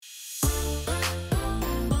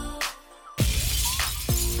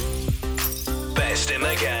best in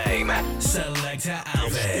the game. Selecta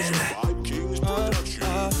Alvin.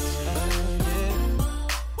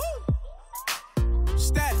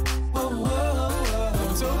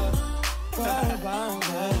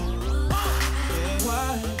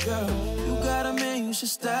 You should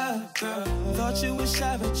stop, girl. Thought you was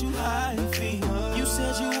shy, but you hide feet. You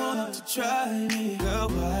said you wanted to try me, girl.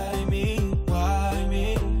 Why me? Why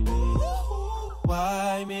me?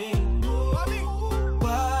 Why me?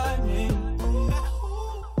 Why me?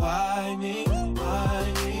 Why me?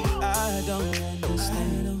 Why me? I don't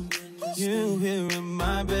understand. You here in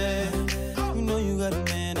my bed. You know you got a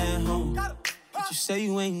man at home, but you say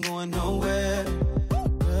you ain't going nowhere.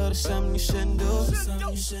 There's something you shouldn't do.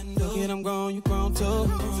 Look at I'm grown, you grown too.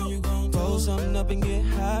 Roll something up and get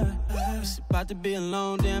high. It's about to be a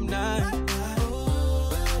long damn night.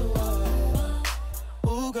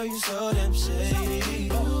 Ooh, girl, you so damn shady.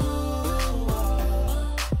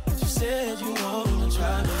 You said you wanna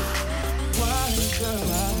try me. Why, girl?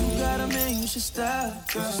 You got a man, you should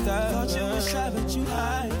stop, girl. Thought you was shy, but you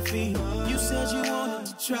hide feet. You said you wanted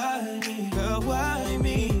to try me, girl. Why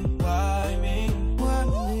me? Why me? Why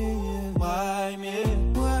me? Why me?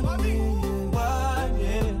 Why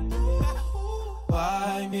me?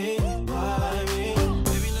 Why me? Why me?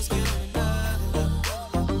 Baby, let's get on another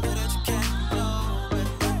level. Know that you can't know,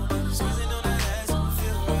 baby. Squeezing on that ass, you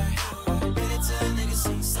feel right. Get it till a nigga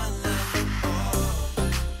see sunlight.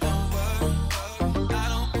 Don't worry, I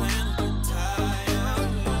don't plan on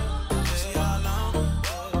retiring. Stay all alone.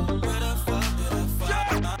 Where the fuck did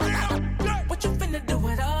I find? What you finna do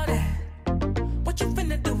with all that? What you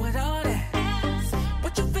finna do with all that?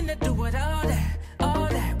 What you finna do with all that? All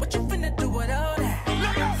that. What you finna do with all that?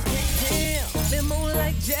 Damn, they move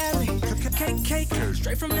like jelly. Cake,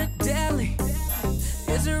 straight from the deli.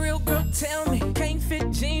 Is a real girl, tell me. Can't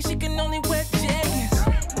fit jeans, she can only wear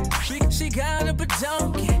jeggings. She got a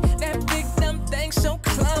donkey. That big dumb thing so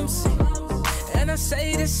clumsy. And I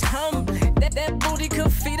say this humbly. That booty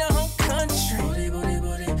could feed a whole country. Booty,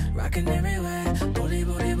 rockin' everywhere. Booty,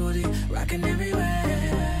 rockin' everywhere.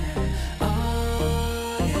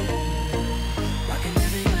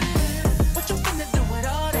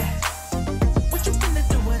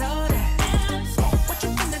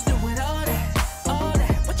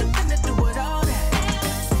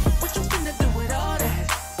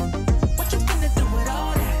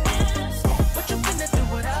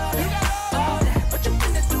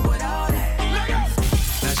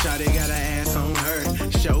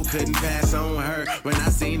 Couldn't pass on her when I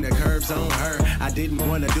seen the curves on her. I didn't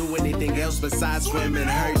wanna do anything else besides swimming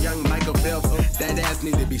her. Young Michael Phelps, that ass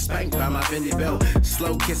need to be spanked by my Fendi belt.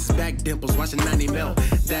 Slow kisses, back dimples, watching 90 melt.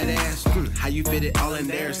 That ass, how you fit it all in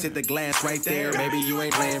there? Sit the glass right there, baby, you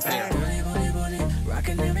ain't playing fair. Booty,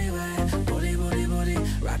 rockin' everywhere. Booty,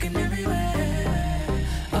 rockin' everywhere.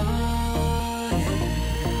 Oh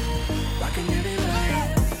yeah, rockin'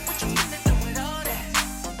 everywhere.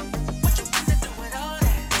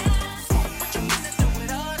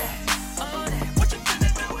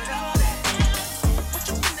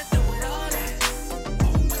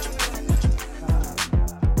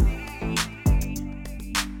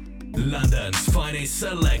 London's finest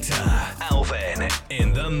selector, Alvin,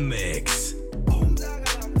 in the mix.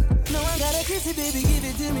 No, I gotta kiss it, baby, give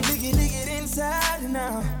it to me, lick it inside and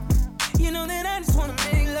out. You know that I just wanna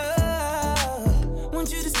make love.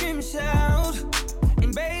 Want you to scream and shout.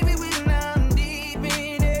 And baby, we're now deep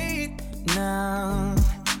in it. Now,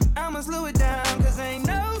 I'ma slow it down, cause ain't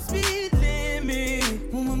no speed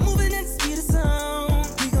limit. When we're moving at the speed of sound,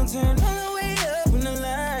 we gon' turn all the way up when the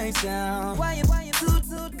lights down. Why you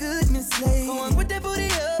so good, Miss Lady? Going with that booty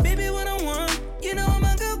up, baby, what I want. You know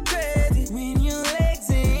I'ma go crazy when your legs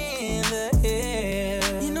in the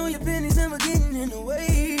air. You know your pennies never getting in the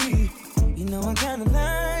way. You know I kinda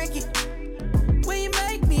like it when you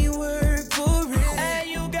make me work for it.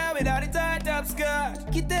 Hey, you got without a tied up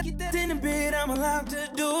skirt. Get that in the bed, I'm allowed to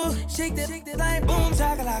do. Shake that like boom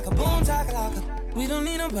chakalaka, boom chakalaka. We don't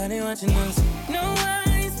need nobody watching us. No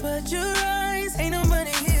eyes but your eyes. Ain't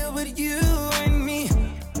nobody here but you and me.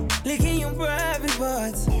 Licking your private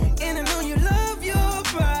parts. And I know you love your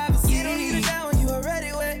privacy. You don't need it down when you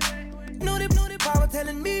already wet. Know the power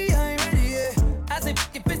telling me I ain't ready yet. I say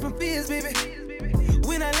it fits my fears, baby.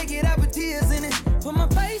 When I lick it, I put tears in it. Put my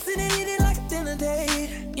face in it, eat it like a dinner date.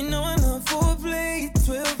 You know I love foreplay,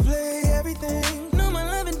 12 play, everything. No, my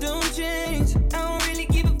loving don't change. I don't really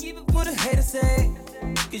give up what a hater say.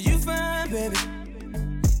 Cause you fine, baby.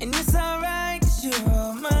 And it's alright, cause you're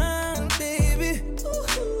all mine, baby.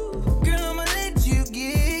 Ooh. Girl, I'ma let you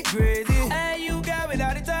get crazy. Hey, you got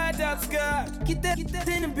without a tied out the sky. Get that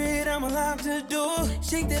in the bed, I'm allowed to do.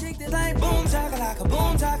 Shake that like boom chakalaka,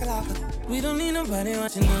 boom chakalaka. We don't need nobody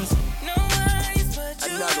watching us. No eyes but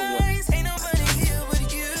your eyes. Ain't nobody here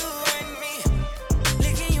but you and me.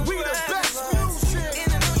 Licking your we the best music.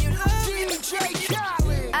 And I know you love DJ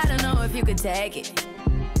Khaled. I don't know if you could take it.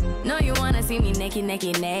 No, you wanna see me naked,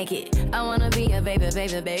 naked, naked. I wanna be a baby,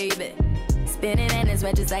 baby, baby. Spinning in his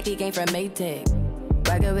red just like he came from Maytag.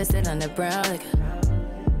 Rocket with it on the brown like.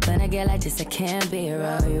 When I get like this, I can't be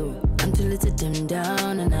around you. I'm too little to dim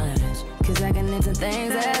down a notch. Cause I can into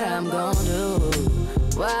things that I'm gon' do.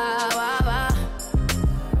 Wow, wow, wow.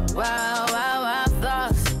 Wow, wow, wow,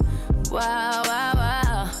 thoughts. Wow, wow,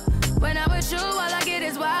 wow. When I'm with you, all I get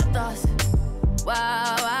is wild thoughts.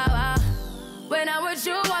 Wow, wow, wow. When I'm with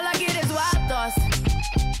you, all I get is wild thoughts.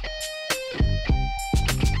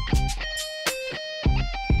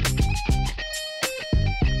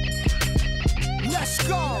 Let's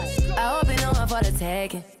go. I hope you know I'm for the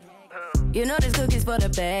taking. You know this cookie's for the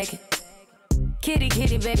bag. Kitty,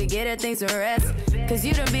 kitty, baby, get her things to rest. Cause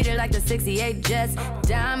you done beat it like the 68 Jets.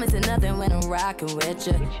 Diamonds are nothing when I'm rockin' with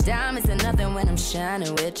ya. Diamonds are nothing when I'm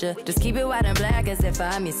shining with ya. Just keep it white and black as if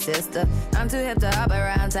I'm your sister. I'm too hip to hop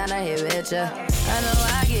around town to hit with ya. I know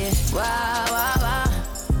I get wow, wow, wow.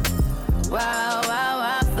 Wow, wow,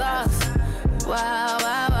 wow, thoughts. Wow,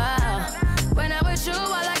 wow, wow. When I'm with you,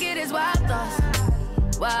 all I get is wild thoughts.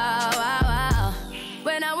 Wow, wow, wow.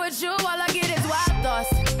 When I'm with you, all I get is wild thoughts.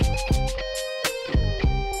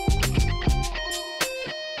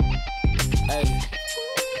 Hey,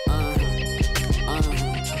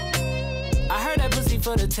 I heard that pussy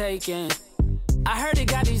for the taking. I heard it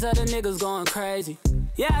got these other niggas going crazy.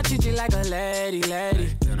 Yeah, I treat you like a lady, lady.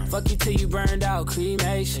 Fuck you till you burned out,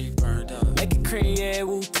 cremation. Make it cream, yeah,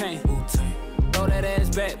 Wu-Tang. Throw that ass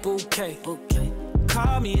back, bouquet.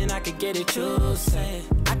 Call me and I could get it, you say.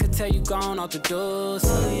 I could tell you gone off the door,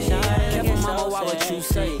 say. Careful, mama, why what you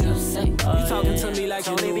say? You talking to me like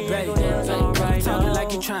you new baby. You talking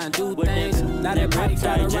like you trying to do things. Now that body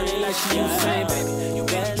gotta run it like she Usain, baby. You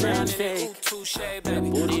been drowning in it, touche, baby.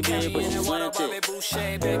 Booty big, but she's wanted.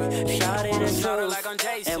 Shot it and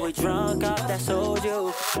truth, and we drunk off that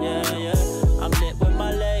soju. Yeah, yeah. I'm lit with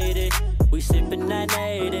my lady. We sippin' that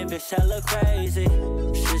native, it's hella crazy.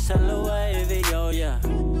 Shit's hella wavy, yo, yeah.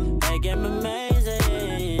 Hey, game amazing.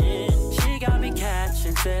 She got me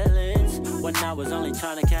catching feelings when I was only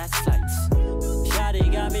trying to catch flights. Shawty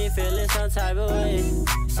got me feeling some type of way.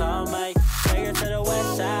 So I might take her to the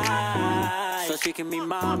west side so she can be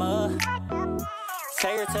mama.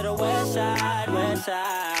 Take her to the west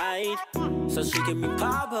side, so she can be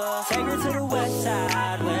papa. Take her to the west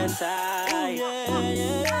side, yeah,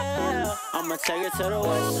 yeah. I'ma take her to the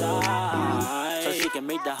west side, so she can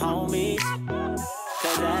meet the homies.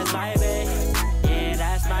 Cause that's my bae, yeah,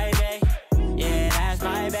 that's my bae, yeah, that's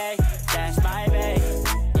my bae, that's my bae,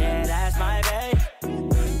 yeah, that's my bae,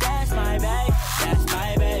 that's my bae, that's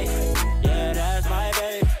my bae, yeah, that's my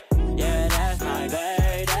bae, yeah, that's my bae.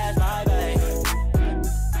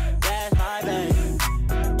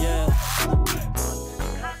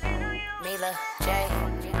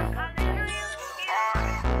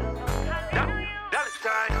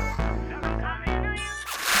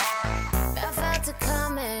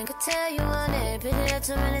 Tell you want it, been here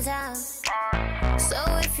too many times. So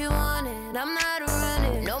if you want it, I'm not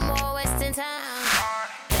running. No more wasting time.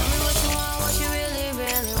 Tell me what you want, what you really,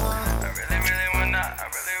 really want. I really want that.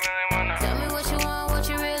 Tell me what you want, what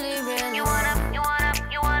you really, really want.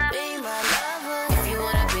 You wanna be my lover. If you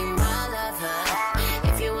wanna be my lover.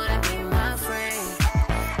 If you wanna be my friend.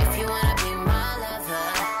 If you wanna be my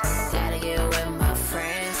lover. Gotta get with my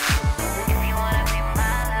friends. If you wanna be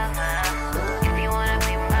my lover. If you wanna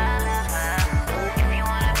be my lover. If you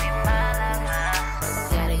wanna be my lover.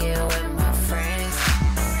 Gotta get with my friends.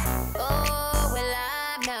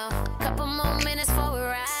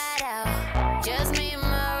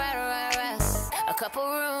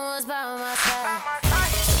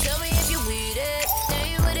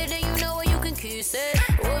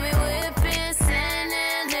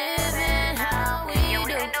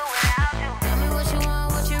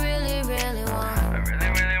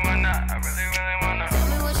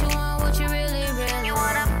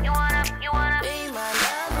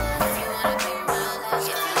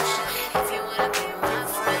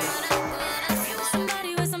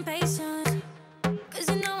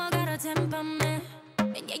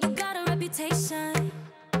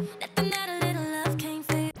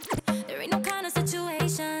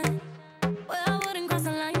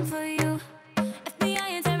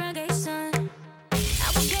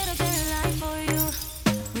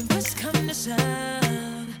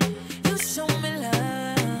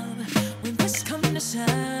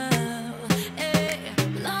 myself. Hey,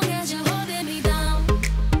 long as you're holding me down,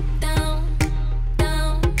 down,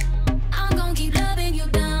 down, I'm gon' keep loving you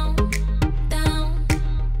down, down,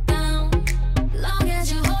 down. Long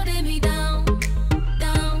as you're holding me down,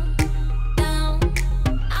 down, down,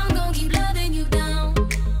 I'm gon' keep loving you down,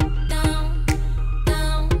 down,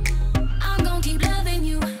 down. I'm gon' keep loving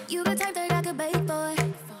you. You the type that I could bake for.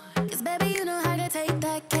 Cause baby, you know how to take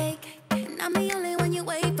that cake. And I'm the only one you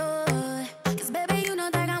wait for. Cause baby, you know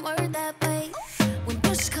that I'm worth that wait. When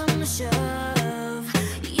push comes to shove,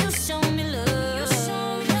 you show me love.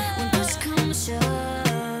 When push comes to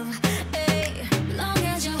shove, hey, long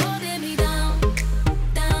as you're holding me down,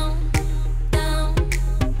 down, down,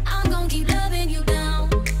 I'm gon' keep loving you down,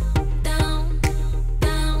 down,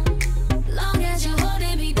 down. Long as you're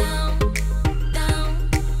holding me down, down,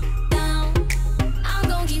 down, I'm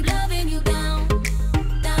gon' keep loving you down,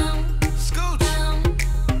 down, Scooch. down.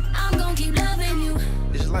 I'm gon' keep loving you.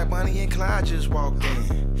 It's like Bonnie and Clyde just walked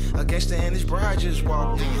in. A gangster and his bride just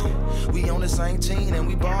walked in. We on the same team and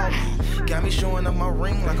we ballin'. Got me showing up my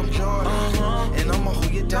ring like I'm Jordan. And I'ma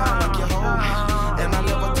hold you down like you hold me. And I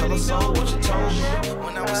never tell a soul what you told me.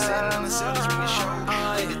 When I was sitting on the cellars when you showed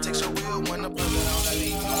me. It takes a real one to put it on that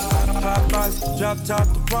leave. Hot box, drop top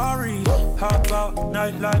the Rari. Hop out,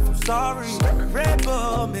 nightlife, I'm sorry. Red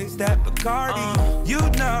Bull, mix that Bacardi. You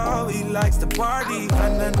know he likes to party.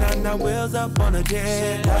 Na wheels up on a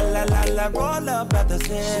jet. La, roll up at the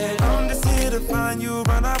set. I'm just here to find you,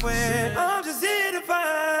 run away. I'm just here to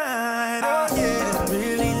find, oh yeah.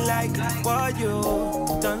 Really like what you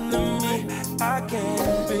done to me. I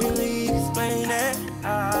can't really explain it.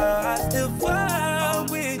 I still fall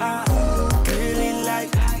with you. Really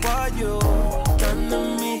like what you done to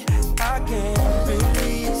me. I can't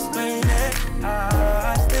really explain it.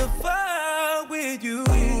 I still fall with you.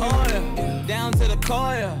 Order, down to the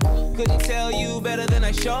core. Couldn't tell you better than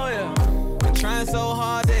I show you. I'm trying so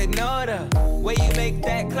hard to ignore the way you make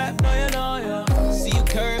that clap, no you know ya. See you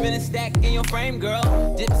curving and stack in your frame,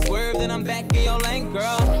 girl. Dip swerve, then I'm back in your lane,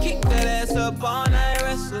 girl. Keep that ass up all night,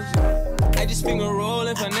 restless. I just finger roll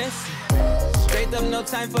and finesse. Straight up, no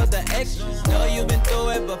time for the extras. Know you've been through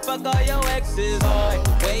it, but fuck all your exes. Boy,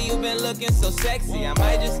 way you been looking so sexy. I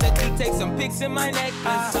might just let you take some pics in my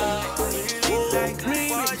necklace.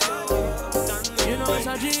 You know it's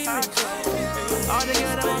a dream. All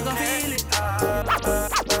together, I'm gonna feel it.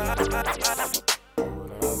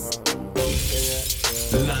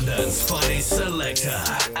 London's finest selector,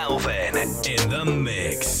 Alvin, in the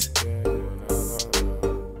mix.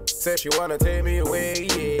 Said she wanna take me away,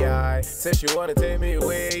 yeah. Said she wanna take me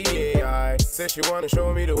away, yeah. Said she wanna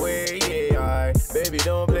show me the way, yeah. Baby,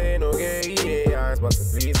 don't play no game, yeah. But to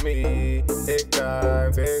please me, take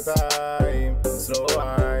time, slow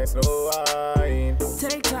wine, slow wine.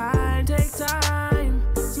 Take time,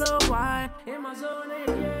 slow wine. In my zone,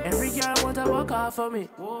 yeah. Every girl want to walk off for me.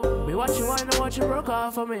 Me watch you wine and watch you broke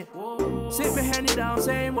off for me. Sit me handy down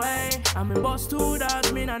same way. I'm in boss two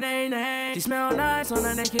dogs, me na nay. She smell nice on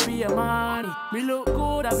the neck, it be a money. Me look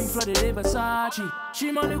good, I be flooded in Versace.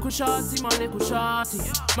 She my little shorty,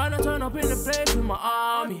 Man, I turn up in the place with my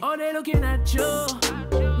army. Oh, they looking at you.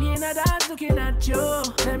 Me and the dance looking at you.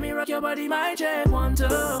 Let me rock your body, my check 1, 2.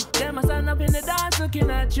 Them I stand up in the dance looking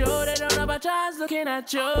at you. They don't have a chance looking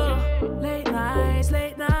at you. Late nights,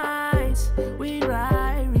 we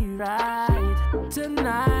ride.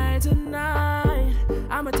 Tonight,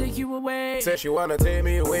 I'ma take you away. Said she wanna take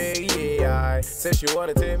me away, yeah. Said she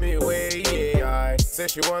wanna take me away, yeah.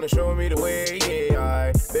 Said she wanna show me the way,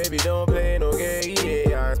 yeah. Baby, don't play no game,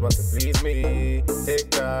 yeah. But to please me,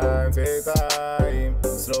 take time,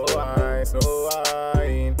 slow wine, slow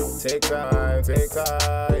wine. Take time,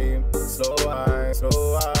 slow wine,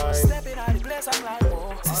 slow wine. Stepping out the place, I'm like,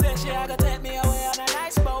 whoa. She said she had to take me away on a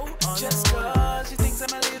nice boat. Just cause she thinks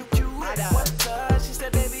I'm a little cute. What does she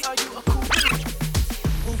said, baby, are you a cool?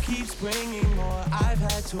 Who keeps bringing more? I've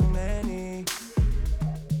had too many.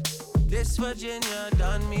 This Virginia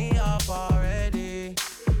done me up already.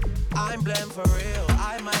 I'm blamed for real.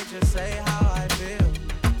 I might just say how I feel.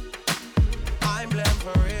 I'm blamed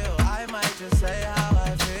for real. I might just say how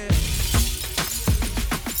I feel.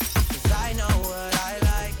 'Cause I know what I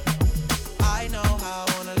like. I know how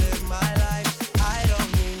I wanna live my life. I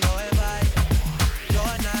don't need no advice.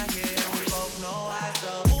 You're not here, we both know I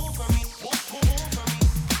so move for me, move for me,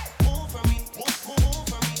 move for me, move for me, move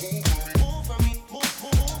for me, move for me, move for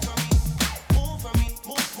me, move for me, move for me,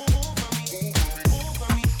 move for me, move for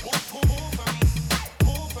me, move for me,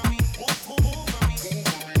 move for me, move for me, move for me,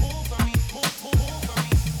 move for me, move for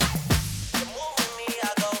me, move for me.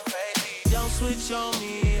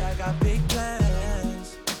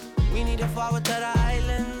 to forward to the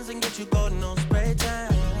islands and get you golden on spray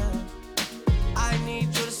tan. I need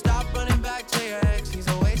you to stop running back to your ex, he's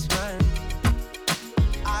a waste man.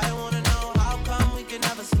 I wanna know how come we can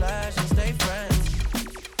never slash and stay friends.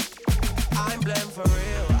 I'm blamed for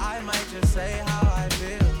real, I might just say how I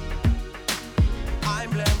feel.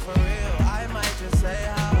 I'm blamed for real, I might just say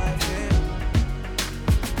how I feel.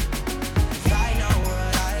 'Cause I know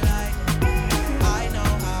what I like, I know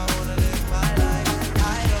how I wanna live my life.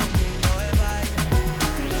 I don't need no advice,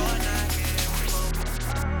 you're not here.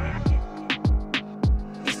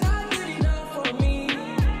 It's not good enough for me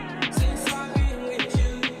since I've been with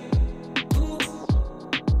you.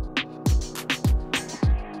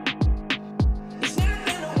 It's not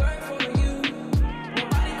gonna work for you.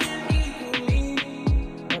 Nobody can equal me.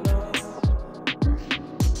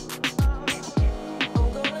 I'm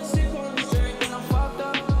gonna sip on the drink when I'm fucked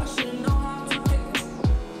up. I should've known how to pick it.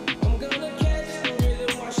 I'm gonna catch the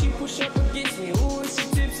rhythm while she push up against me. Ooh, is she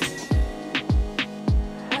tipsy?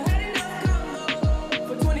 I had enough combo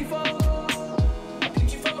for 24. I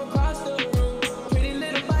picked you from across the room. Pretty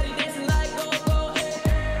little body dancing like go, hey.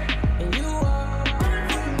 And you are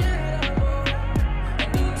unforgettable. I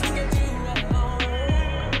need to get you alone.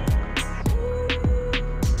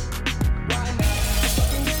 Why not?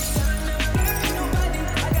 Fucking this time, never hurt nobody.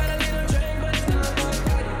 I got a little drink, but it's not my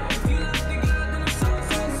body. If you love the girl, then I'm so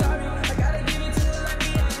sorry. I gotta give it to her like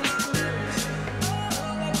me and my marriage. Oh,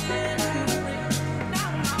 like me and my marriage. Now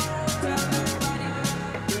I won't tell nobody.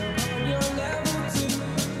 You're on your level too.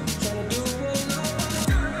 Tryna do what nobody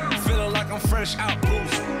do. Feeling like I'm fresh out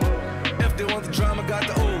boost. If they want the drama, got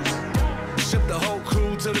the ooze. Ship the whole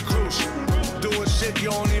crew to the cruise. Doing shit you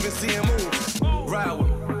don't even see him move.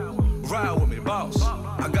 Ride with me, boss.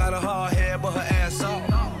 I got a hard head, but her ass off.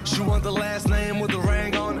 She want the last name with the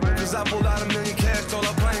ring on it. 'Cause I pulled out $1 million cash, told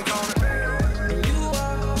her blank on it. And you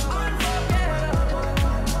are unforgettable.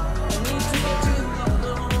 I need to get you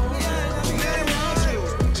alone.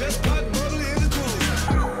 Just put bubbly in the cruise.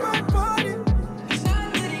 It's not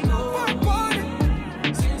good enough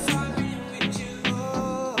since I've been with you.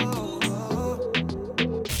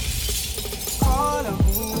 All of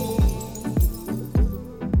me.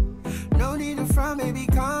 No need to frown, baby,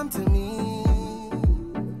 come to me.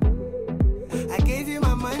 I gave you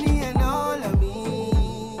my money and all of me.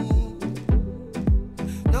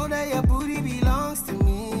 Know that your booty belongs to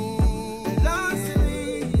me. Belongs to me,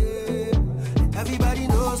 yeah. Everybody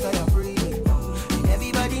knows that you're free.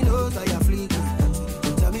 Everybody knows that you're freaky.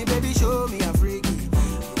 Tell me, baby, show me you're freaky.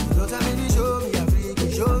 Don't tell me to show me you're freaky.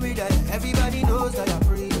 Show me that everybody knows that you're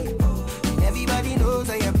free. Everybody knows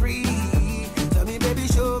that you're free. Tell me, baby,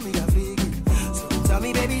 show me you're freaky. So tell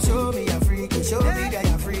me, baby, show me you're freaky. Show me that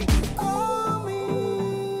you're freaky. Call me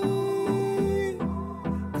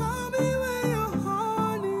when you're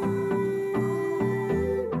horny.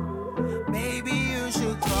 Baby, you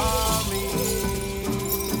should call me.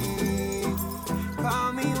 Call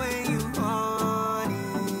me when you're horny.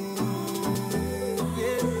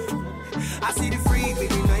 Yeah. I see the freak,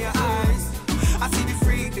 baby, in your eyes. I see the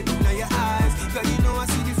freak, baby, in your eyes. Girl, you know I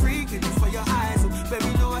see the freak, baby, for your eyes. So, baby,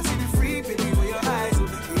 you know I see the freak, baby, for your eyes. So,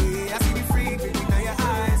 yeah, I see the freak, baby, in your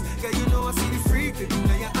eyes. Girl, you know I see the freak, baby,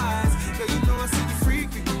 in your eyes. Girl, you know I see the freak,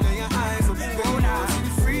 baby, in your eyes. So, girl, you know I see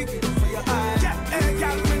the freak, baby, for your eyes. Yeah, hey,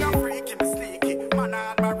 girl, me no freaky, me sneaky. Man,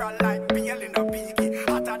 Admiral like Beale in a beaky.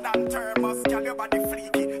 Hotter than thermos, girl, your body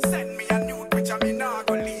freaky. Send me a nude picture, me nah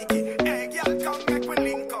go leaky. Hey, girl, come make we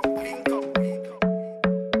link up, link up.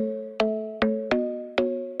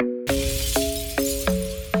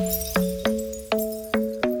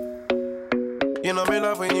 You know me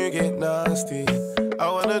love when you get nasty. I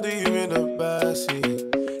wanna do you in the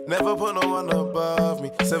backseat. Never put no one above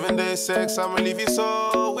me. 7 days sex, I'ma leave you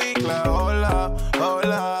so weak. Like hold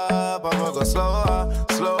up, I'ma go slower.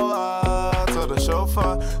 To the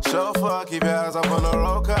chauffeur, keep your eyes up on the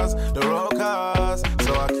road cars.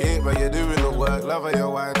 So I keep, but you're doing the work. Loving your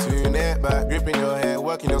wine too, neck back, gripping your head,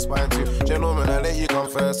 working your spine too. Gentlemen, I let you come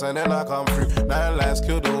first and then I come through. 9 lives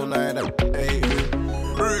killed all night, hey.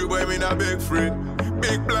 Rude boy, me not big friend.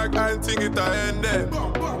 Big black and think it I end there.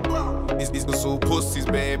 It's the so pussies,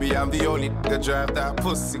 baby. I'm the only that drive that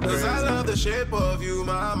pussy. Cause I love the shape of you,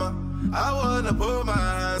 mama. I wanna put my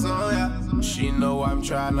hands on ya. She know I'm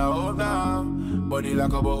tryna hold down. Body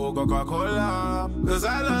like a bottle Coca-Cola. Cause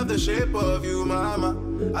I love the shape of you, mama.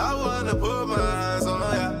 I wanna put my hands on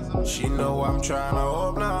ya. She know I'm tryna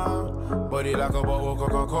hold down. Body like a bottle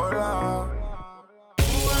Coca-Cola.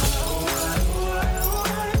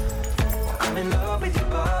 I'm in love with your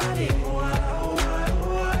body.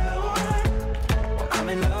 I'm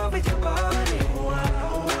in love with your body.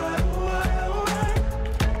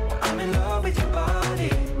 I'm in love.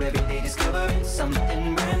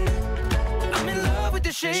 something brand new. I'm in love with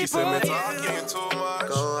the shape She of said, you. talking too much.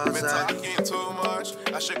 Go outside. Talking too much.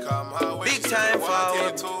 I should come her way. Big time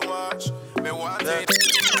forward. Too much. Me wanting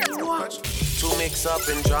too much. To mix up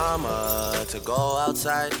in drama, to go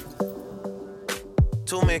outside.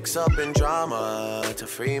 To mix up in drama, to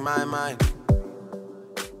free my mind.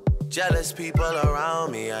 Jealous people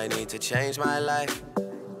around me, I need to change my life.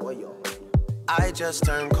 I just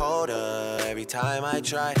turn colder every time I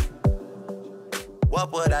try.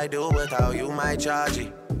 What would I do without you, my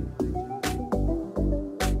Georgie?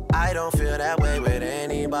 I don't feel that way with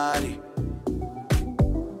anybody.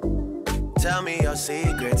 Tell me your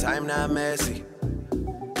secrets, I'm not messy.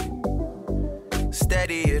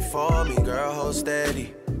 Steady it for me, girl, hold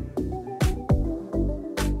steady.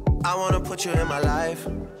 I wanna put you in my life.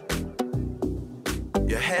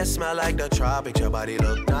 Your hair smell like the tropics, your body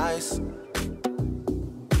look nice.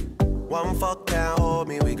 One fuck can't hold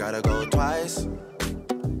me, we gotta go twice.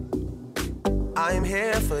 I'm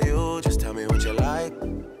here for you, just tell me what you like.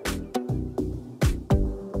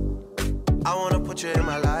 I wanna put you in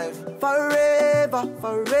my life. Forever,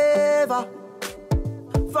 forever,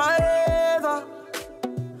 forever,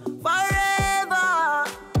 forever.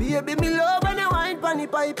 Baby, me love when you wine pon the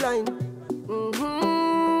pipeline.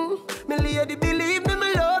 Me lady, believe me,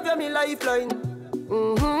 me love you, me lifeline.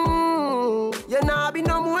 You nah be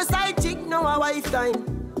no more side chick, no a wife time.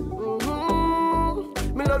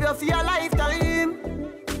 Me love you for your lifetime.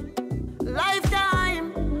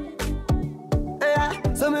 Lifetime.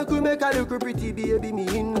 Yeah. So me could make a look pretty baby. Me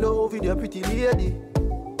in love with your pretty lady.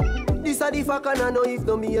 This a the fuck and I know if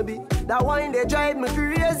no maybe. That wine they drive me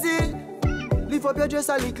crazy. Lift up your dress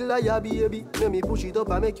a little higher baby. Let me push it up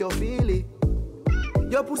and make you feel it.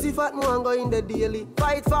 Your pussy fat mo and go in the daily.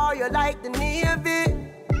 Fight for you like the Navy.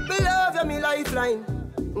 Me love you, me lifeline.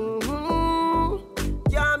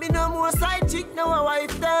 Can't be no more side chick, no a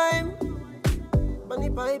wife time. Money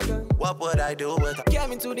pipeline. What would I do with her?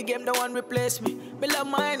 Came into the game, no one replace me. Me love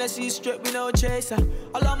mine, and she's straight, me no chaser.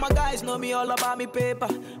 All of my guys know me all about me paper.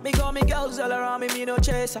 Me got me girls all around me, me no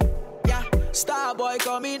chaser. Yeah, star boy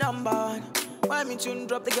call me number one. When me tune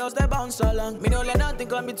drop, the girls they bounce along. Me no let nothing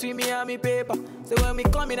come between me and me paper. So when me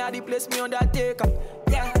come in at the place, me undertaker.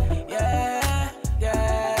 Yeah, yeah,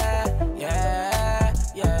 yeah, yeah,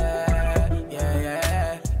 yeah,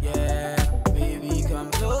 yeah, yeah. Baby,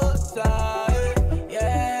 come closer.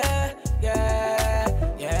 Yeah, yeah,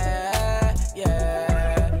 yeah,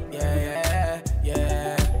 yeah, yeah,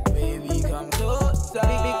 yeah. Baby, come closer.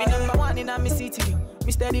 Big number one in my city, yo.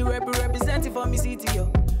 Me steady representing for me city,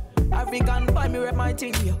 yo. African boy, me rep my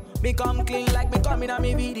thing, yo. Me come clean like me come in a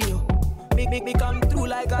me video. Me come through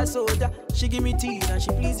like a soldier. She give me tea and she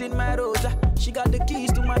pleasing my rosa. She got the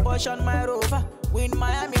keys to my Porsche and my Rover. We in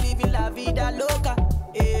Miami living la vida loca.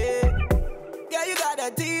 Yeah, yeah, you got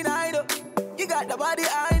the teen, I know. You got the body,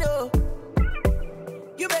 I know.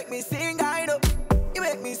 You make me sing, I know. You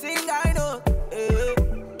make me sing, I know.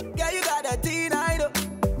 Yeah, you got the teen, I know.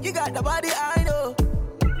 You got the body, I know.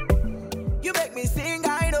 You make me sing,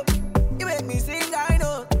 I know. You make me sing, I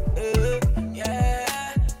know. Yeah,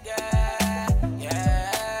 yeah,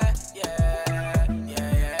 yeah, yeah,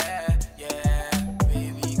 yeah, yeah.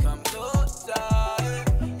 Baby, come closer.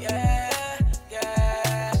 Yeah,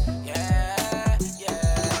 yeah, yeah,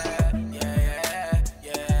 yeah, yeah,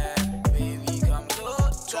 yeah. Baby, come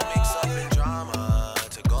closer. To mix up in drama,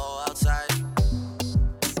 to go outside.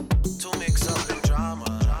 To mix up in drama.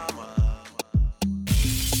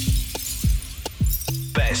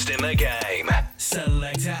 Best in the game.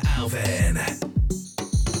 Selecta Alvin.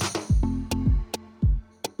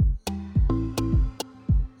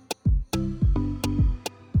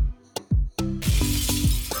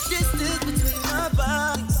 Distance between my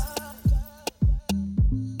bodies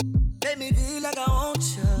make me feel like I want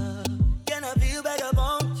you. Can I feel like I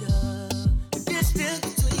want you? The distance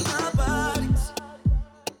between my bodies,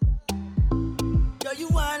 girl, you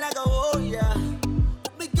are like a warrior.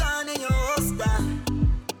 Put me gun in your holster.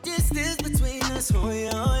 Distance between us, oh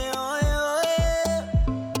yeah, oh yeah, oh yeah, oh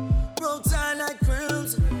yeah. Roll tight like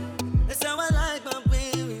crimson. That's how I like my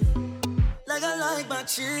baby. Like I like my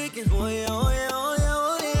chicken, oh yeah, oh yeah, oh yeah,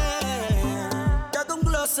 oh yeah. Y'all come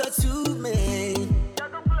closer to me.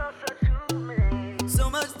 So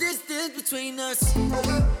much distance between us.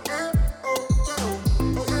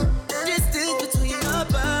 Distance between our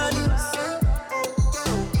bodies.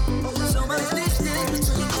 So much distance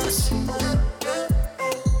between us.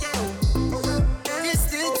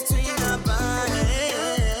 Distance between our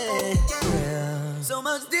bodies. So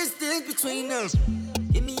much distance between us.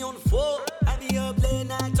 Get me on the floor, I be up late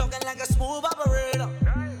night talking like a smooth operator.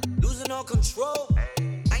 Losing all control.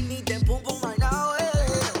 I need that boom boom right now.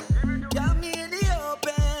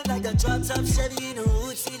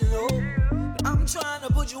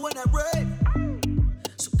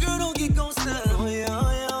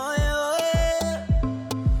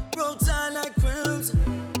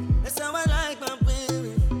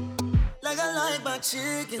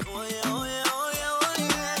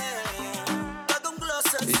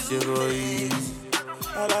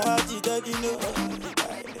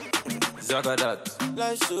 Jagadat.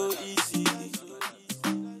 Life's so easy.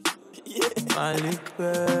 Yeah. Malik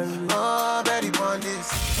Berry. Oh, Betty Bondis.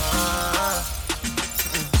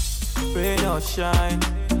 Rain or shine,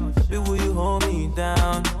 baby, will you hold me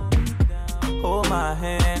down? Hold my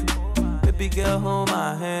hand, baby girl, hold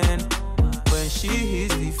my hand. When she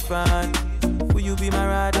hits the fan, will you be my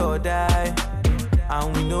ride or die?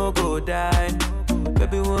 And we no go die,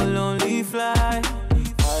 baby, we'll only fly.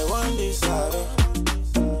 I want this harder.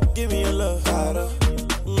 Give me your love harder.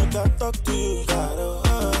 Look, I talk to you harder.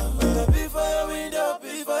 Before your window,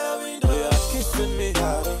 you're kissing me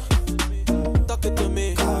harder. Talking to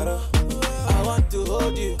me harder. I want to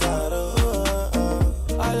hold you harder.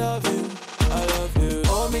 I love you.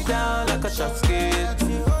 Hold me down like a shot skate.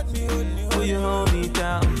 Will you hold me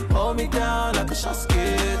down? Hold me down like a shot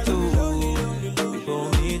skate.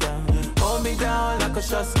 Hold me down. Hold me down like a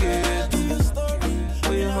shot skate.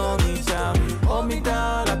 Will you hold me down? Hold me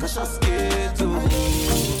down like a shot skate.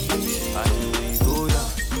 I go down,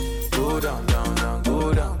 go down, down, down,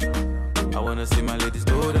 go down. I wanna see my ladies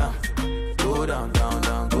go down, go down, down,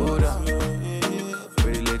 down, go down.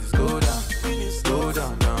 Pretty ladies go down, go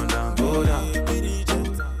down, down, down, go down.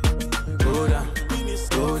 Go down,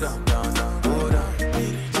 go down, down, down, go down.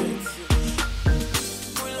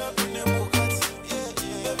 Pull up in the Bugatti.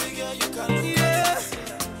 Baby girl, you can look at it.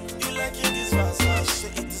 You like it this fast,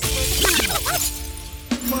 shit it is.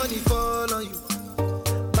 Money fall on you,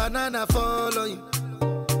 banana fall on you,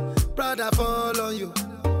 Prada fall on you,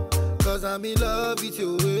 cause I'm in love with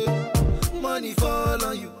you. Money fall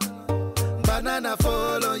on you, banana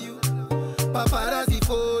fall on you, paparazzi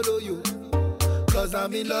follow you, cause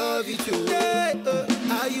I'm in love with you.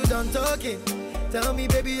 Are you done talking? Tell me,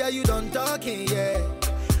 baby, are you done talking? Yeah.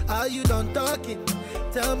 Are you done talking?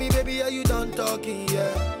 Tell me, baby, are you done talking?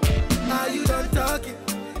 Yeah. Are you done talking?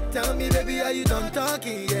 Tell me, baby, are you done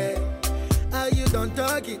talking? Yeah. Are you done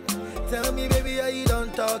talking? Tell me, baby, are you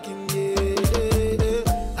done talking? Yeah.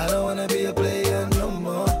 I don't wanna be a player no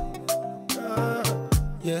more.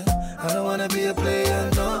 Yeah. I don't wanna be a player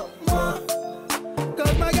no more.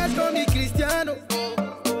 Cause my guys call me Cristiano,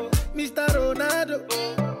 Mr. Ronaldo,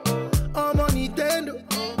 I'm on Nintendo.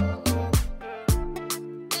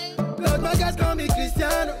 Cause my guys call me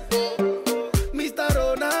Cristiano, Mr.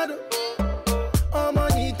 Ronaldo, I'm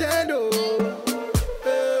on Nintendo.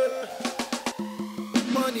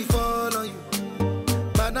 Money fall on you,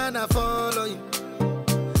 banana fall on you,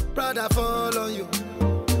 Prada fall on you,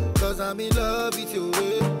 cause I'm in love with you.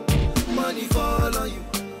 Money fall on you,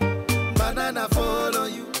 banana fall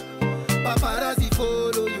on you, paparazzi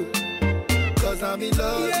follow you, cause I'm in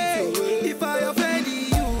love with you. If I offend you,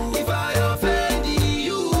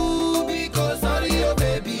 because sorry, oh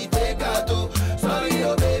baby, take out. Sorry,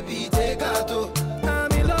 oh baby, take out.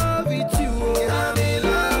 I'm in love with you. I'm in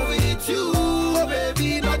love with you. Oh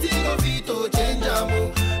baby, nothing of it to change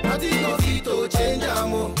amo. Nothing of it to change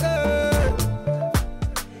amo.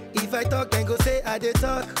 If I talk, then go say I dey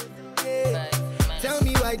talk. Tell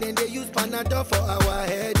me why then they use Panadol for our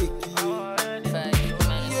headache.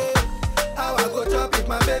 Yeah, how I go chop if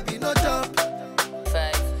my baby no chop?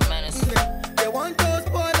 5 minutes. They want to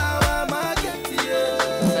spoil our market.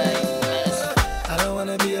 Yeah. I don't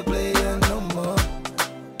wanna be a player no more.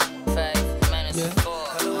 5 minutes. Yeah. I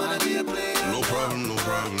don't wanna be a player. No problem, no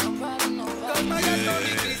problem. Cause my guys call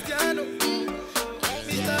me Cristiano,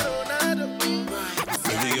 Mr. Ronaldo.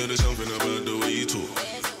 Baby girl, there's something about the way you talk.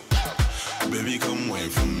 Baby, come wine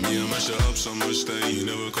from me. I mash it up so much that you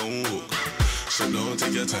never come walk. So don't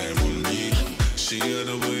take your time on me. She had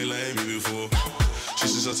a boy like me before. She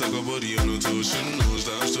says I take her body on her toes. She knows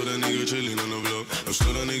that I'm still that nigga chilling on the block. I'm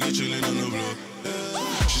still that nigga chilling on the block.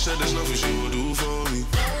 She said there's nothing she will do for me.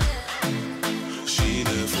 She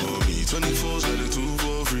there for me. 24's got it 2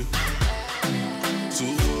 for free. 2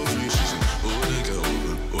 for free. She said, oh, they got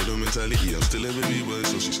all the mentality. I'm still a baby boy,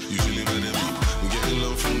 so she's usually mad at me. I'm getting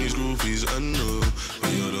love from these groupies, I know,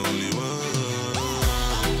 but you're the only one.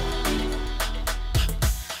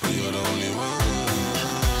 But you're the only one.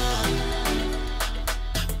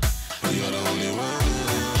 But you're the only one.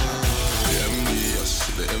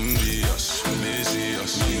 The MBS, when they see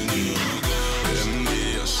us, me and you. The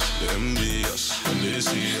MBS, when they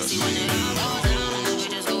see us, me and you. She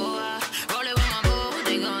just go out, roll it with my boo, what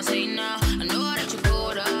they gon' say now? I know that you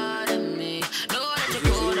colder than me, know that you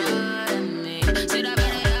colder than me. Say that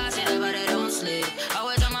body, don't sleep.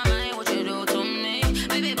 Always on my mind, what you do to me.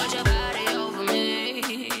 Baby, put your body over me.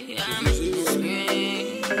 I'm in the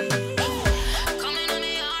screen. Coming on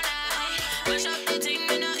me all night. Mash up the thing,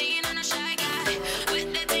 me no in and a shy guy.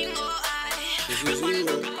 With the thing, oh,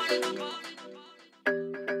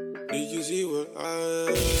 Did you see what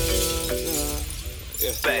I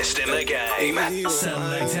Best in the game.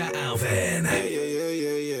 Selecta Alvin.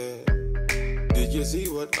 Yeah. Did you see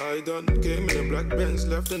what I done? Came in a black Benz,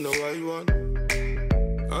 left in the white one.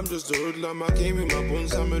 I'm just a hoodlum, I came in my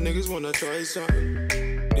bones, some niggas wanna try something.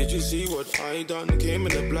 Did you see what I done? Came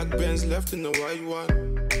in a black Benz, left in the white one.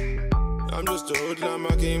 I'm just a hoodlum,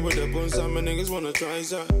 I came with a bones, some niggas wanna try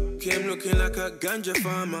something. Came looking like a ganja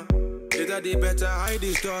farmer. The daddy better hide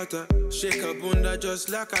his daughter. Shake her bunda just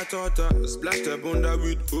like I taught her. Splash the bunda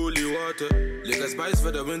with holy water. Lick a spice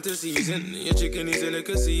for the winter season. Your chicken is a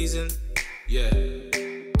liquor season. Yeah.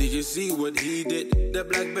 Did you see what he did? The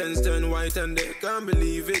black Benz turned white and they can't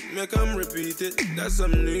believe it. Make them repeat it. That's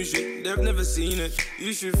some new shit. They've never seen it.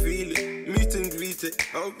 You should feel it. Meet and greet it.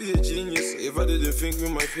 I'll be a genius if I didn't think with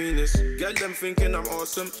my penis. Get them thinking I'm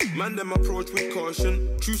awesome. Man, them approach with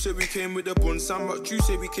caution. True say we came with the bun, some, but true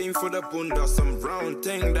say we came for the bunda. Some round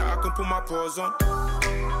thing that I can put my paws on.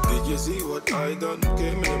 Did you see what I done?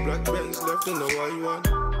 Came in a black Benz, left in the white one.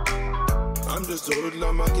 I'm just a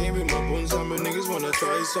hoodlum, I came with my bones, some niggas wanna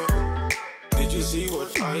try something. Did you see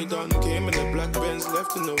what I done? Came in a black Benz,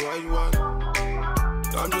 left in the white one.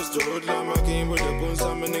 I'm just a hoodlum, I came with the bones,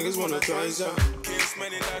 some niggas wanna try something. Came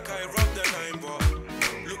smelling like I robbed the 9 bar.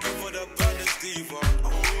 Looking for the baddest diva.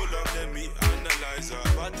 All of them be analyzer.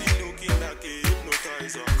 Body looking like a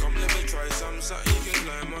hypnotizer. Come let me try some, something you can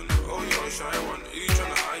climb on. Oh, you're shy one, who you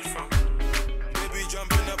tryna hide from? Baby,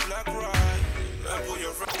 jump in the black ride.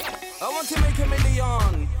 I want to make $1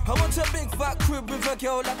 million. I want a big fat crib with a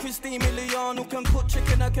girl like Christine Milian, who can cook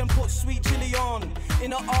chicken, I can put sweet chili on.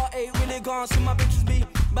 In a R8 really gone, so my bitches be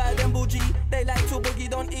bad and bougie. They like to boogie,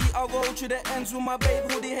 don't eat. I roll to the ends with my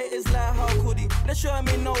babe hoodie. Haters like how could he? They show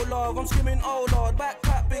me no love, I'm screaming oh lord.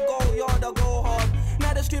 Backpack, big old yard, I go hard.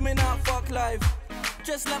 Now they're screaming out fuck life.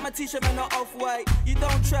 Just like my t-shirt and not off-white. You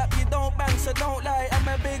don't trap, you don't bang, so don't lie. I'm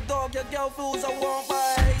a big dog, your girl feels I won't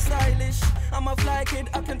buy. Stylish, I'm a fly kid.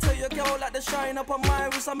 I can tell your girl like the shine up on my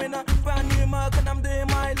wrist. I'm in a brand new Merc and I'm doing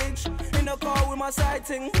mileage in the car with my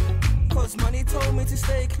sighting. Cause money told me to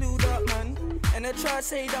stay clued up, man. And they try to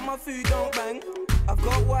say that my food don't bang. I've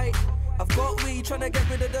got white, I've got weed, tryna get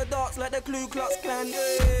rid of the darks like the Ku Klux Klan.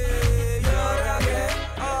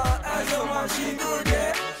 As your man, she good,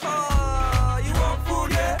 yeah. You want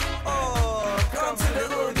food, yeah? Come to the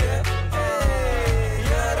hood, yeah.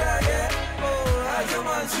 As your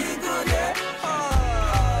man, she good, yeah.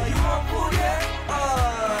 You want food, yeah?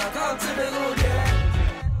 Come to the hood,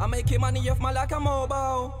 yeah. I'm making money off my like a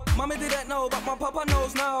mobile. Mommy didn't know, but my papa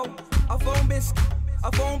knows now. I phone bisc, I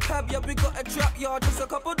phone pab, yeah, we got a trap yard just a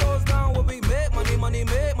couple doors down. Where we make money, money,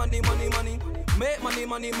 make money, money, money. Make money,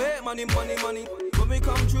 money, make money, money, money. When we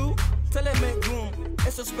come through, tell them make room.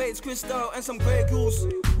 It's a spades, crystal, and some grey goose.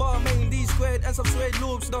 Bar main, D squared, and some suede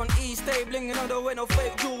loops. Don't eat, stay blinging on the way, no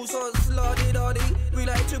fake jewels. So slutty dotty, we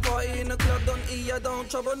like to party in the club. Don't eat, I don't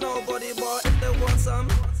trouble nobody. But if they want some,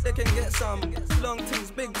 they can get some. Long things,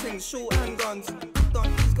 big things, short handguns.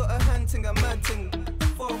 Donkey's got a hand thing, a mad thing.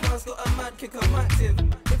 4 bars got a mad kick, I'm active.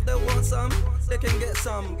 If they want some, they can get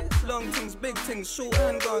some. Long things, big things, short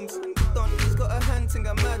handguns. Donkey's got a hand thing,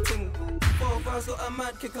 a mad thing. 4 bars got a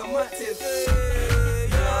mad kick, I'm active.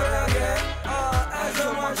 As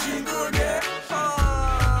your man, she good, yeah.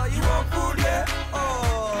 You want food, yeah.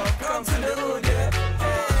 Come to the hood, yeah.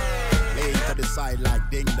 Lay to the side like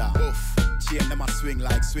ding dong. Oof. Chain them a swing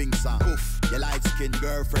like swing song. Oof. Your light skin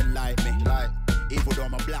girlfriend like me. Like. Even though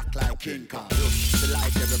I'm black like King Kong. She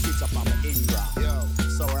like every bitch up on my Ingram. Yo.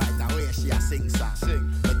 So right now where she a sing song.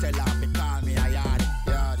 Sing. But tell her to call me a yardie.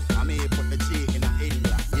 I may put the G in a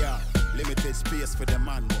England. Yo. Limited space for the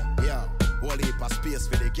man them. Yo. Whole heap of space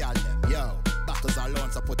for the gal them. Yo. Bottles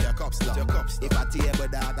alone, so put your cups down. If I table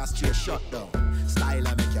dog, that's straight shut down. Style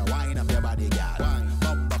I make you wine up your body, gal.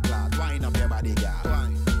 Bumper clock, wine up your body, gal.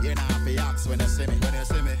 You know have to ask when you see me. When you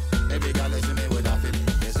see me, every gal you see me with a feeling.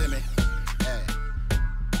 You see me? Hey.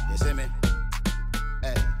 You see me?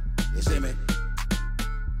 Hey. You see me?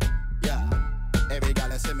 Yeah. Every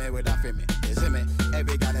gal you see me with a feeling. You see me?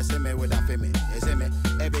 Every gal you see me with a feeling. You see me?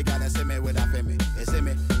 Every gal you see me with a feeling. You see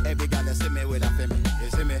me? Every gal you see me with a feeling. You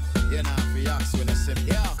see me? You know have to ask when you see me.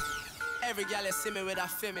 Yo. Every gal you see me with a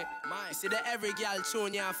fimmy. Mine. You see that every gal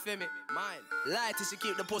tune you and fimmy. Mine. Light till she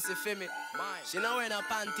keep the pussy fimmy. Mine. She know wearing her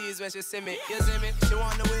panties when she see me. You see me? She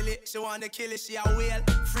wanna will it, she wanna kill it. She a whale,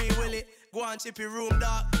 free will it. Go on chip your room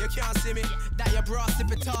dog, you can't see me. That your bra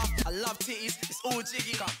sip it off. I love titties, it's all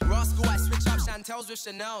jiggy. Roscoe, I switch up Chantels with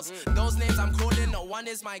Chanels. Those names I'm calling, no one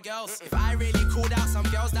is my girls. If I really called out some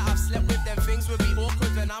girls that I've slept with, them things would be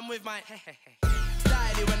awkward when I'm with my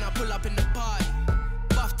styly when I pull up in the party.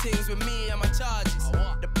 Buff things with me and my charges.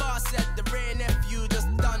 The boss said the rain nephew just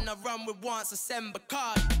done a run with once, so send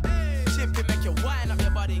Bacardi. Chippy make you wind up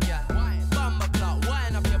your body, girl. Bumper clock,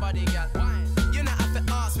 wind up your body, girl. You not have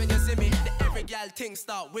to ask when you see me. The every girl thing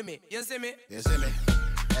start with me. You see me? You see me?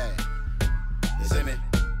 Hey. You see me?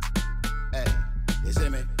 Hey. You see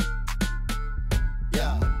me?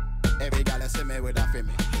 Yeah. Every girl see me with a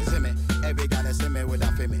femi. You see me? Every girl see me with a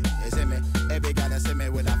femi. You see me? Every girl see me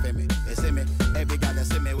with a femi. You see me? Every girl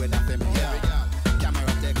see me with a femi. Yeah.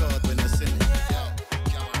 Camera take out when you see me.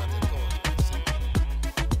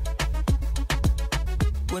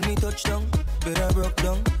 When we touch down, better broke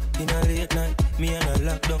down. In a late night, me and her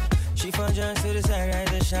locked down. She found John to the side, ride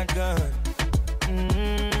the shotgun.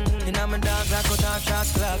 And I'm a dog, I cut off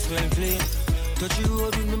shots, clocks, well clean. Touch you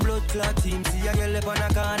road with me blood clot team. See a girl up on a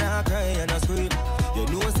corner, I cry and I scream. You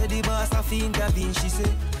know, say the boss have to intervene, she say.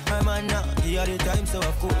 I'm a now, give her the time, so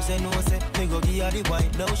of course I know, say. Me go give her the wine.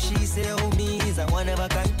 Now she say, oh, me is a one of a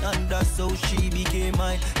kind. And that's how she became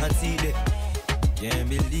mine. And see that, can't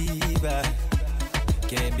believe I.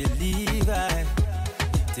 Can't believe I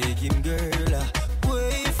take him, girl,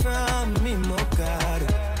 away from me, my God.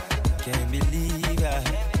 Can't believe I,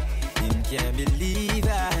 him can't believe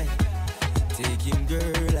I take him,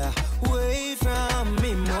 girl, away from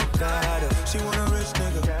me, my God. She want a rich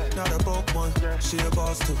nigga, not a broke one. She a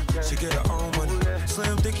boss too, she get her own money.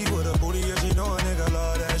 Slim thicky with a booty, yeah, she know a nigga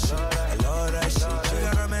love that shit. I love that shit. She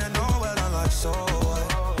got a man know well, I'm like, so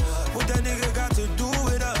what that nigga got to do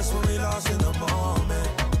with us when we lost in the moment?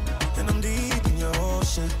 And I'm deep in your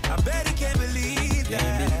ocean. I bet he can't believe that.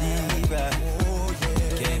 Can't believe I. Oh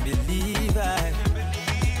yeah. Can't believe I.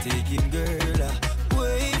 Take him, girl,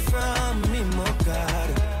 away from me, my God.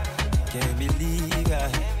 Can't believe I.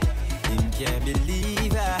 Him can't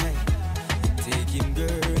believe I. Take him,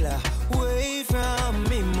 girl, away from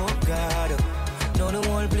me, my God. Now the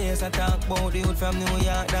whole place I talk about the youth from New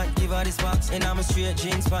York that give her the sparks. And I'm a straight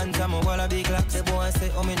jeans pants, I'm a wallaby clocks. The boy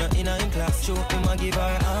say, oh, me not in class. Show him I give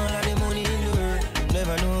her all of the money in the world.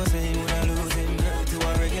 Never know, say, you wanna lose him to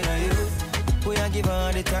a regular youth. Boy, I give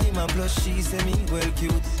her the time and plus she say me well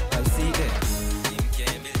cute. I'll see that. Him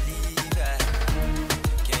can't believe I.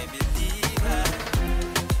 Can't believe I.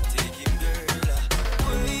 Take him, girl,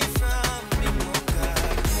 away from me, my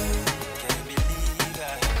God. Can't believe I.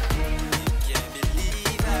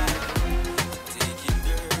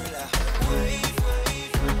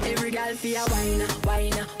 Every girl feel wine,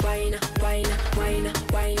 wine, wine, wine, wine,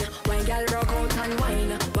 wine, wine. Girl rock out and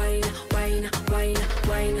wine, wine, wine, wine,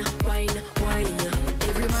 wine, wine, wine.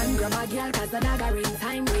 Every man grab a girl 'cause the dagger in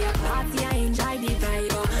time. We a party and enjoy the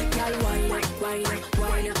vibe. Girl wine, wine,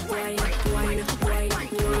 wine, wine, wine, wine,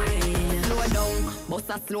 wine. Slow down, bust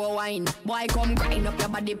a slow wine. Boy come grind up your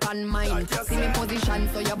body pan mine. See me position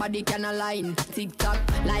so your body can align. Tick tock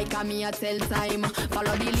like a me a tell time.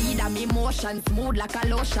 Follow the lead and me motion smooth like a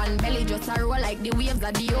lotion. Belly just a roll like the waves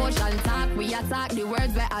of the ocean. Talk we attack the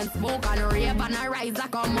words we unspoken. Rave and a rise a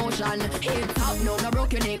commotion. Head top no, no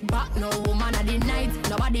broke your neck back no. Woman of the night,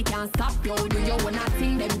 nobody can stop you. Do you wanna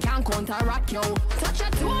think them can counteract you? Touch a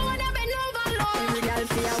toe when you bend over low. Every girl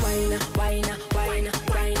feel wine, wine, wine,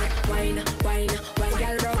 wine, wine, wine, wine.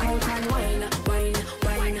 Girl rock out and wine, wine,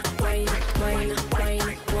 wine, wine, wine,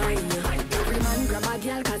 wine, wine. Every man grab a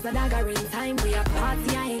girl 'cause the dagger in time. We a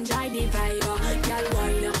party and enjoy the vibe. Girl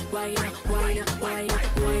wine, wine, wine, wine,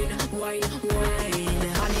 wine, wine, wine.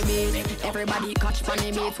 Funny beat, everybody catch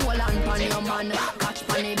funny beat. Hold on pon your man, catch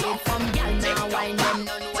funny beat. From girl now wine them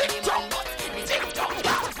none what the man but. Tick tock,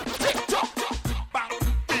 tick tock, bang,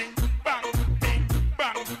 ding, bang, ding,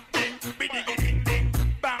 bang, ding, biddy ding ding,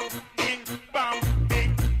 bang, ding, bang,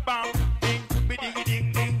 ding, bang, ding, biddy ding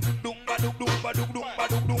ding, dum ba dum ba dum ba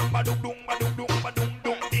dum ba dum ba dum ba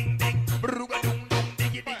dum ding ding, bruga dum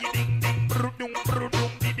diggy diggy ding ding, dum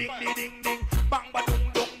ding ding ding ding, bang ba dum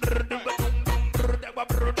dum ba dum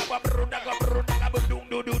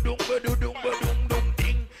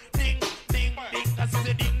ding ding ding ding, that's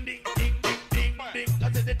the ding ding ding ding ding,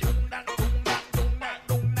 that's the dum dang dum dang dum dang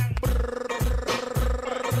dum dang,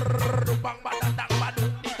 bang ba dang dang ba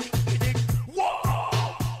dum ding ding.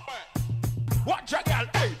 Whoa! Watch a girl,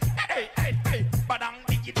 hey hey hey hey, ba dang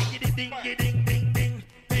diggy diggy ding ding ding ding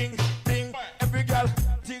ding ding. Every girl,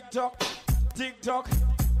 tick tock, tick tock,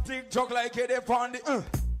 tick tock like it up on the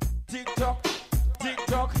tick tock, tick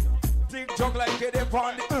tock, tick tock like it up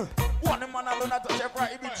on the one man alone not touch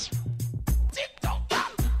every bitch. Tick tock,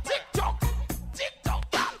 girl, tick tock, tick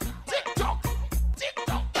tock, girl, tick tock, tick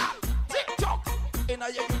tock, girl, tick tock. In a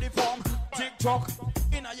your uniform, tick tock.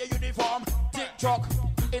 In a your uniform, tick tock.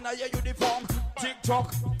 In a your uniform, tick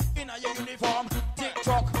tock. In a your uniform, tick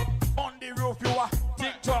tock. On the roof you are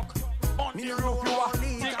tick tock. On the roof you are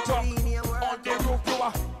tick tock. On the roof you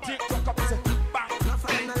power. Tick tock up, say bang. No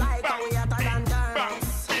friend no like how we hotter than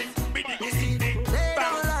thermos. You see, they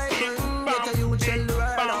don't like when get a youth shell the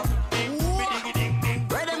world up.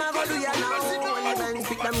 Where them a go do ya now? When the men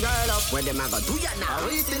pick them girl up. Where them a go do ya now?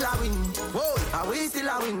 We still a win. Whoa, we still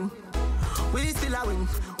a win. We still a win.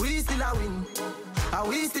 We still a win.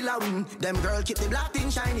 We still a win. Them girl keep the black thing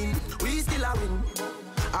shining. We still a win.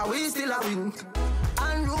 We still a win.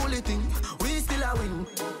 Unruly thing. We still a win.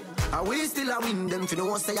 We still a win. Them fi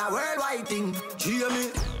know say a worldwide thing. Hear me?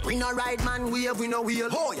 We no ride man wave, we no wheel.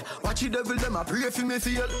 Oh yeah, watch the devil them a pray for me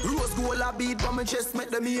feel. Rose gold a beat from my chest make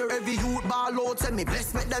them hear. Every youth ball out send me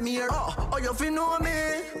bless make them hear. Oh you fi know me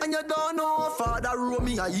and you don't know Father row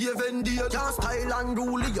me a even deal. Can't style and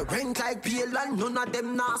rule you rank like pale and none of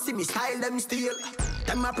them nah see me style them steal.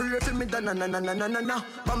 Them a pray for me da na na na na na na na.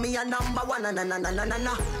 But me a number one na na na na na na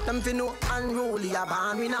na. Them fi know unruly a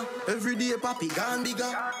born winner. Every day papi gone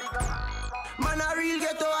bigger. Man a real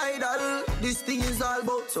ghetto idol. This thing is all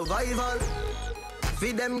about survival.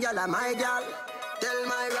 Feed them gal a my gal. Tell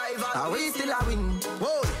my rival. We still a win.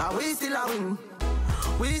 Whoa, we still a win.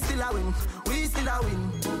 We still a win. We still a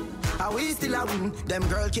win. We still a win. Them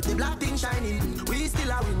girl keep the black thing shining. We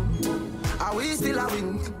still a win. We still a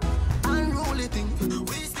win. Unruly thing.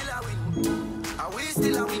 We still a win. We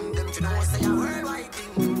still a win. Them you know say a worldwide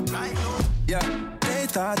thing. Right now. Yeah, they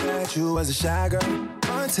thought that you was a shy girl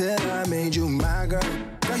until I made you my girl.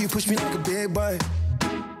 Girl, you pushed me like a big boy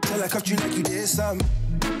till I cuffed you like you did something.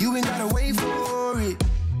 You ain't gotta wait for it.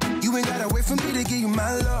 You ain't gotta wait for me to give you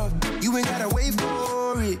my love. You ain't gotta wait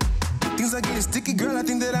for it. Things are getting sticky, girl, I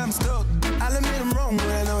think that I'm stuck. I'll admit I'm wrong, but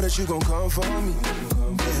I know that you gon' come for me.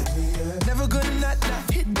 Yeah. Never gonna not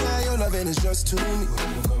hit by your loving is just to me.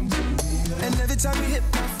 And every time you hit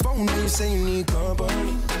my phone, you say you need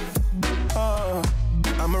company.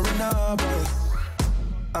 I'm a run up on you.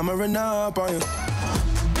 I'm a run up on you.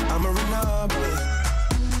 I'm a run up on you.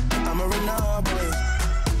 I'm a run up on you.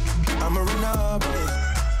 I'm a run up on you.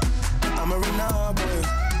 I'm a run up on you.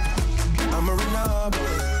 I'm a run up on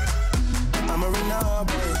you. I'm a run up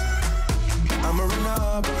on you. I'm a run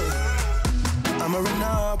up on you. I'm a run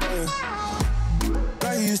up on you.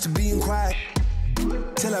 Girl, you used to being quiet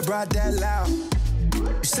till I brought that loud.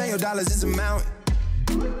 You say your dollars is a mountain,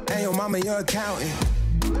 and your mama your accountant.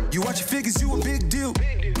 You watch your figures, you a big deal.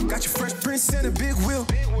 Got your fresh prince and a big wheel.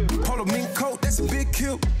 Polo mink coat, that's a big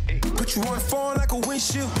kill. Put you on the phone like a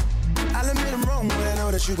windshield. I'll admit I'm wrong, but I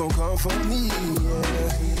know that you gon' come for me.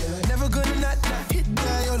 Yeah. Never gonna not hit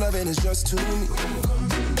by your loving is just to me.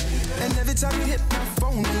 And every time you hit my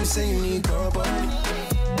phone, you say you need company.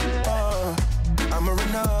 I'm a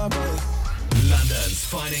runner, boy. London's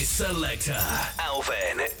finest selector,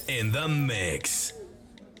 Alvin, in the mix.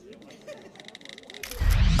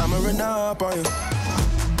 I'm a run up on you.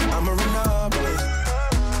 I'm a run up on you.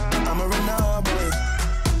 I'm a run up on you.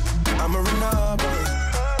 I'm a run up on you.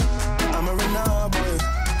 I'm a run up on you.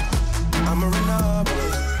 I'm a run up on you.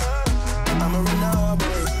 I'm a run up on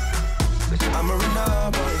you. I'm a run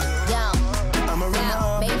up on you. I'm a run up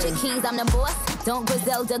on you. Major keys, I'm the boss. Don't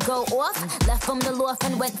Griselda go off? Left from the loft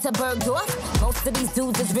and went to Bergdorf. Most of these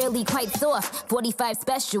dudes is really quite soft. 45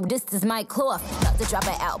 special, this is my cloth. About to drop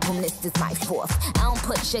an album, this is my fourth. I don't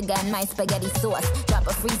put sugar in my spaghetti sauce. Drop a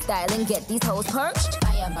freestyle and get these hoes perched.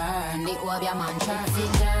 Fire burn, the orb your man church. See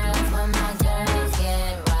girls, when my girls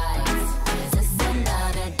get right. Is this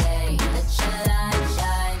another day? Let your light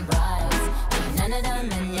shine bright. Ain't none of them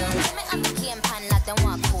in your Give me up the game pan, not them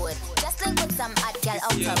one code. Just link with some hot girl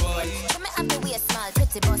out of road. I'm the way small,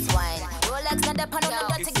 pretty boss wine. Rolex not the pan on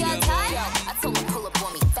the dirty girl time. I told him pull up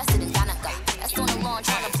on me, faster than Danica. That's on the launch,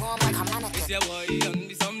 trying to blow him like harmonica. This your boy, young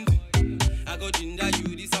be something. I go ginger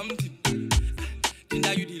you the something.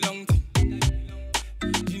 Ginger you the long thing.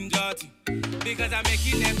 Ginger thing. Because I'm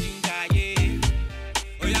making them ginger,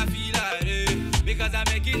 yeah. Oh, yeah, feel it. Because I'm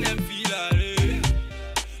making them feel it.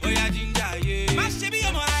 Oh, yeah, ginger, yeah. My baby,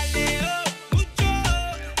 I'm a hale, oh, mucho.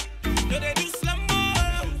 No, they do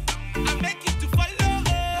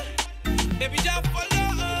baby, just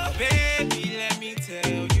follow. Baby, let me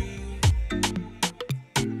tell you.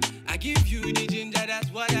 I give you the ginger, that's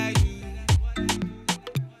what I do.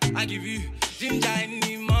 I give you ginger in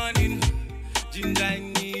the morning, ginger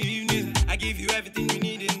in the evening. I give you everything you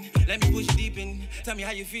need in. Let me push you deep in. Tell me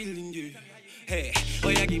how you feeling, yeah. Hey, oh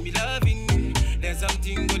yeah, give me loving. There's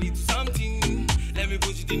something, go lead to something. Let me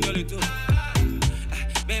push it in your little.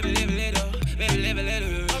 Baby, live a little. Baby, live a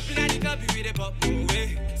little. Up in the cup, you with a pop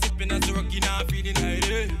away. Sipping on the rocky now, feeling like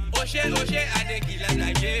it. Oh shit, I take it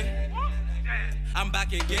like yeah. I'm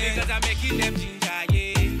back again. Because I'm making them ginger,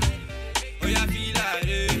 yeah. Oh yeah, feel like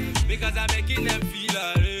it. Because I'm making them feel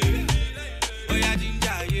like it. Oh yeah,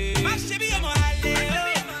 ginger, yeah. My baby, I'm a hale,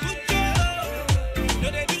 no,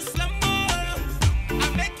 they do slow mo. I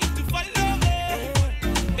make you to follow,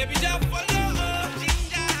 baby, just follow.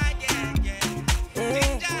 Ginger, yeah, yeah.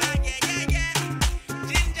 Ginger, yeah, yeah, yeah.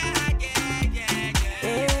 Ginger, yeah, yeah,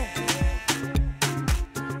 yeah.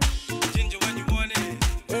 Ginger, when you want it,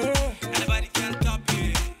 anybody can stop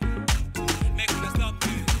it. Make me stop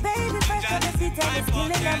it. Baby, first of the city, it's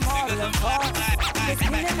killing them all, of course. It's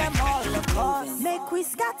killing them all, of course. Make we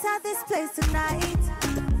scatter this place tonight.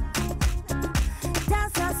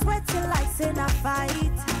 Dance and sweat till like in a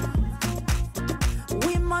fight.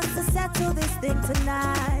 We must settle this thing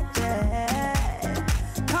tonight, yeah.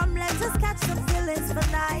 Come, let us catch some feelings for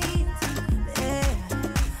night, yeah.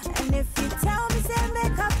 And if you tell me, say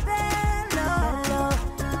make a bello.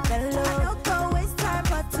 I don't go waste time,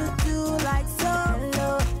 but to do like so.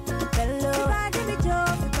 Everybody be Joe,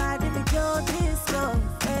 this go,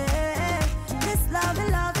 yeah. This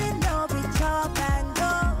loving, no be chop and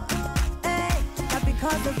go, hey. Not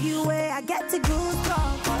because of you, I get to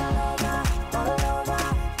goosebumps all over.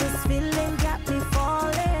 This feeling got me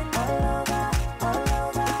falling all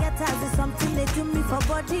over. Get tired of something they do me for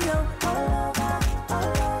body, oh. All over.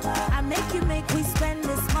 I make we spend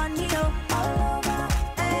this money, oh.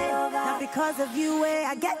 Hey. Not because of you,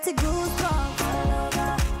 I get to goosebumps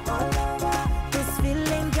all over. This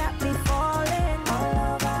feeling got me falling all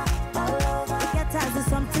over. Get tired of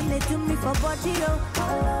something they do me for body, oh.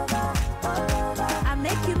 All over. I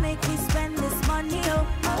make we spend this money, oh.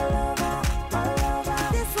 All over.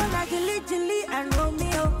 This one I can Julie and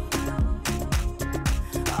Romeo.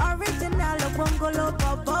 Original Bongolo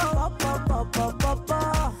Bobo.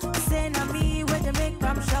 Say na me where they make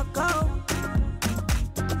from Choco.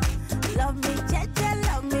 Love me jeje,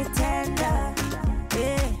 love me tender,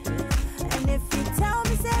 yeah. And if you tell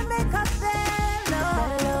me, say make a bello.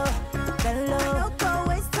 I don't go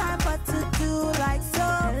waste time, but to do like so.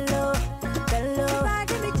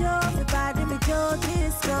 Everybody me Joe,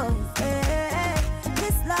 this go, yeah.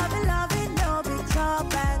 This loving, no be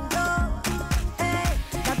chop and go, hey.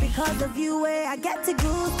 Not because of you, I get to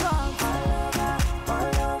goosebumps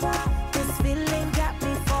all over. This feeling got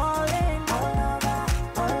me falling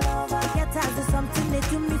all over. Get tired of something they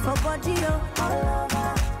do me for body, oh. All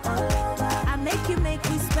over. I make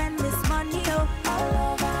we spend this money, oh.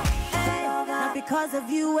 All over. Hey. Not because of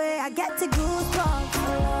you, I get to goosebumps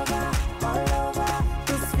all over.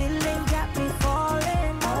 This feeling got me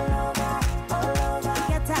falling all over.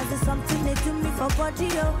 Get tired of something they do me for body,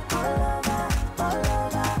 oh. All over.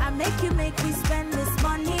 I make we spend this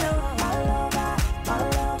money, oh. All over.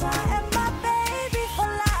 And my baby for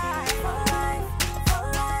life.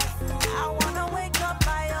 I wanna wake up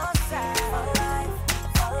by your side.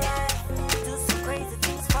 For life. Do some crazy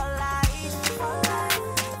things for life.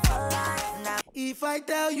 Now. If I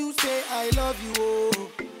tell you, say I love you, oh.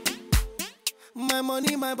 My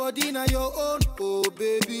money, my body, now your own, oh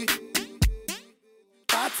baby.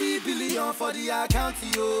 30 billion for the account,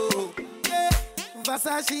 yo. Yeah.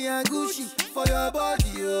 Versace and Gucci for your body,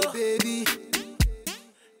 oh baby.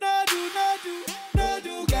 No do,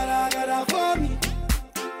 gotta for me.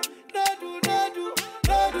 No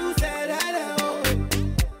do, say that, oh.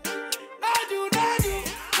 No do,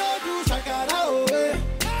 shakara, oh.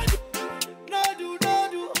 No do,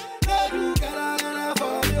 gotta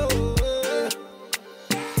for me, oh.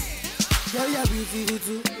 Girl, you're beautiful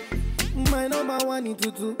too. My number one in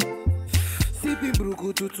tutu. Sipping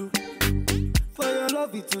bruku tutu. For your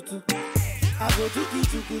love it tutu. I go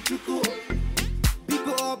chuku.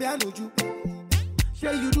 Biko obianuju.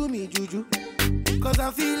 Say you do me juju. Cause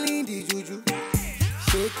I'm feeling the juju.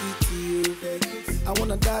 Shake it to you. I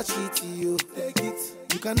wanna dash it to you. Take it.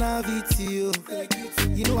 You can have it to you. Take it.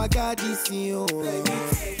 You know I got this in you.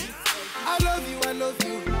 I love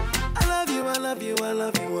you.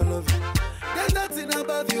 There's nothing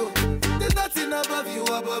above you.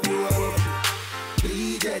 Above you.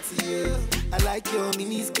 Bridget, you. I like your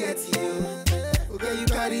mini skirt, you. Okay, you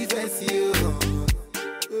carry fancy, you.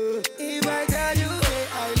 If I tell you, hey,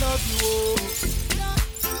 I love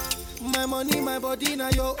you, my money, my body, now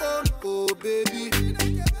your own, oh baby.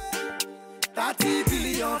 30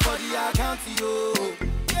 billion for the account, yo.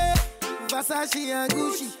 Yeah. Versace and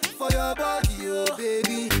Gucci for your body, oh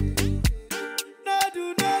baby. No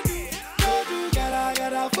do,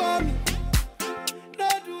 gotta for me. No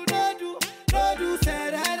do, say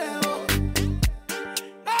that, oh.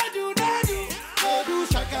 No do,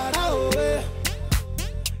 shakara, oh, eh.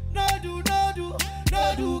 No do,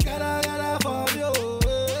 gotta for me, oh, eh.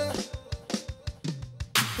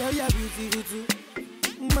 Girl, you're beautiful too.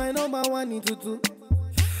 My number one in tutu.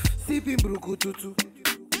 Sipping bruku tutu.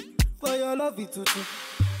 For your love it too.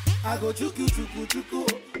 I go chuku.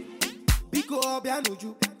 Biko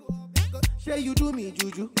obianuju. Say you do me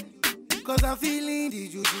juju. Cause I'm feeling the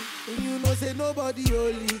juju. And you know say nobody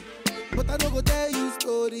holy. But I don't go tell you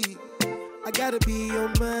story. I gotta be your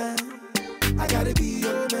man. I gotta be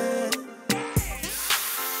your man.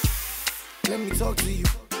 Let me talk to you.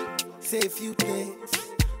 Say a few things.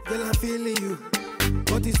 Girl, I'm feeling you.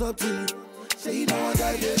 But it's up to you. Say you know what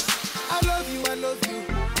I did. I love you. I love you.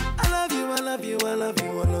 I love you. I love you. I love you.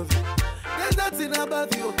 I love you. There's nothing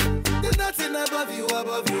above you. There's nothing above you.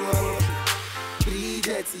 Above you. Above you.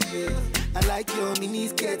 Bridget, you. I like your mini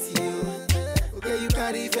skirt, you. Okay, you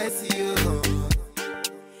carry fancy, you.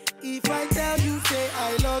 If I tell you, say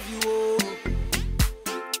I love you, oh.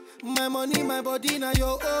 My money, my body, now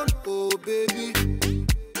your own, oh baby.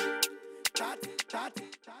 Chat.